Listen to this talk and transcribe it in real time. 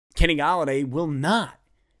Kenny Golladay will not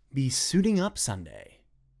be suiting up Sunday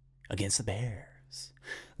against the Bears.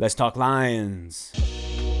 Let's talk Lions.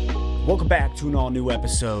 Welcome back to an all-new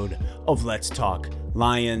episode of Let's Talk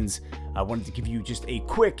Lions. I wanted to give you just a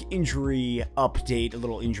quick injury update, a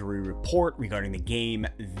little injury report regarding the game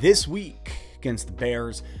this week against the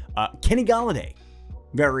Bears. Kenny Golladay,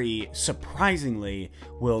 very surprisingly,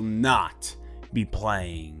 will not be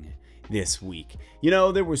playing this week. You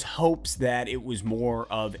know, there was hopes that it was more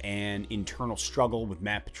of an internal struggle with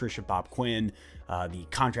Matt Patricia, Bob Quinn. The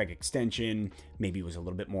contract extension maybe was a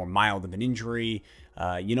little bit more mild of an injury.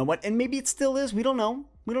 You know what? And maybe it still is. We don't know.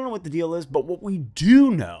 We don't know what the deal is. But what we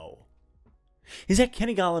do know is that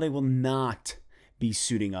Kenny Golladay will not be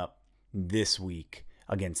suiting up this week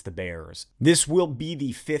against the Bears. This will be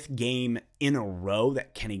the 5th game in a row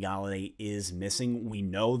that Kenny Golladay is missing. We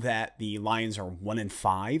know that the Lions are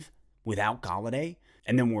 1-5 without Golladay,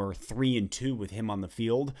 and then we're 3-2 with him on the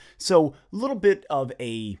field. So a little bit of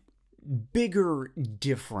a bigger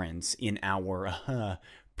difference in our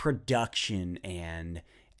production and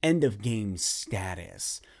end of game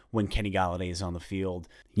status when Kenny Golladay is on the field.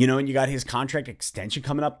 You know, and you got his contract extension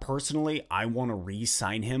coming up. Personally, I want to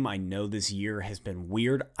re-sign him. I know this year has been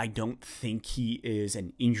weird. I don't think he is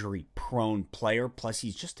an injury-prone player. Plus,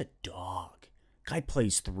 he's just a dog. Guy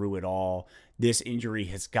plays through it all. This injury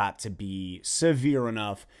has got to be severe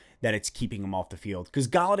enough that it's keeping him off the field. Because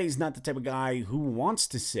Golladay is not the type of guy who wants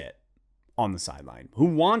to sit on the sideline, who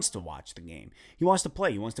wants to watch the game. He wants to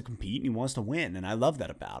play, he wants to compete, and he wants to win, and I love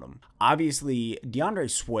that about him. Obviously,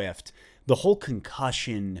 DeAndre Swift, the whole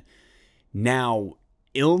concussion, now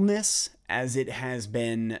illness, as it has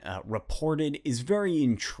been reported, is very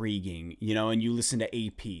intriguing, you know, and you listen to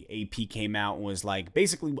AP. AP came out and was like,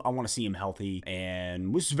 basically, I want to see him healthy,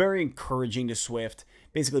 and was very encouraging to Swift,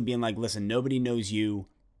 basically being like, listen, nobody knows you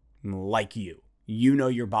like you. You know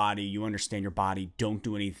your body, you understand your body, don't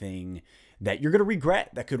do anything that you're going to regret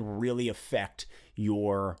that could really affect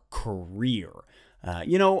your career.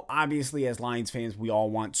 You know, obviously, as Lions fans, we all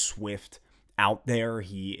want Swift out there.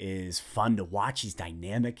 He is fun to watch. He's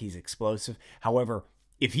dynamic. He's explosive. However,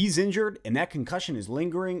 if he's injured and that concussion is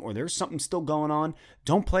lingering or there's something still going on,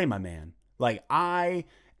 don't play, my man. Like, I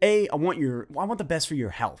want the best for your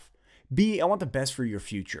health. B, I want the best for your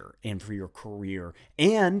future and for your career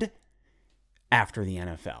and after the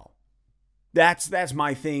NFL. That's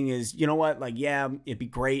my thing is, you know what? Like, yeah, it'd be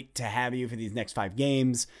great to have you for these next 5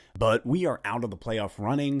 games, but we are out of the playoff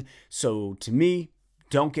running. So to me,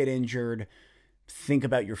 don't get injured. Think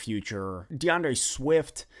about your future. DeAndre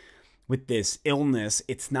Swift, with this illness,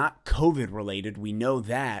 it's not COVID related. We know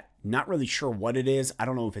that. Not really sure what it is. I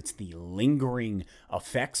don't know if it's the lingering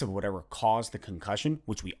effects of whatever caused the concussion,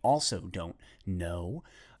 which we also don't know.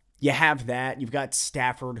 You have that. You've got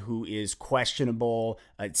Stafford, who is questionable.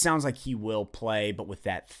 It sounds like he will play, but with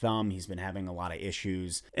that thumb, he's been having a lot of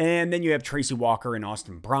issues. And then you have Tracy Walker and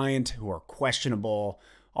Austin Bryant, who are questionable.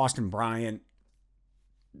 Austin Bryant,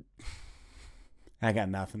 I got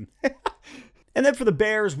nothing. And then for the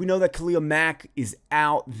Bears, we know that Khalil Mack is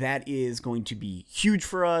out. That is going to be huge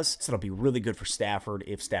for us. So it'll be really good for Stafford,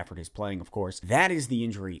 if Stafford is playing, of course. That is the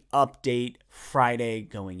injury update Friday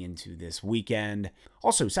going into this weekend.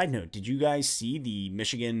 Also, side note, did you guys see the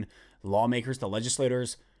Michigan lawmakers, the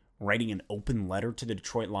legislators, writing an open letter to the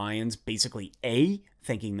Detroit Lions, basically A,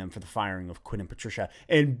 thanking them for the firing of Quinn and Patricia,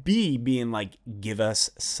 and B, being like, give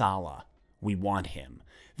us Saleh. We want him.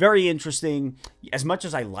 Very interesting. As much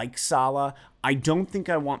as I like Saleh, I don't think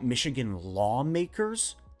I want Michigan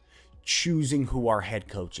lawmakers choosing who our head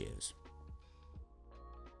coach is.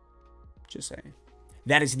 Just saying.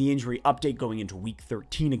 That is the injury update going into Week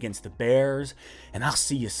 13 against the Bears. And I'll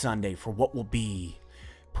see you Sunday for what will be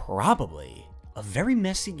probably a very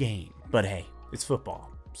messy game. But hey, it's football,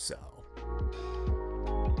 so...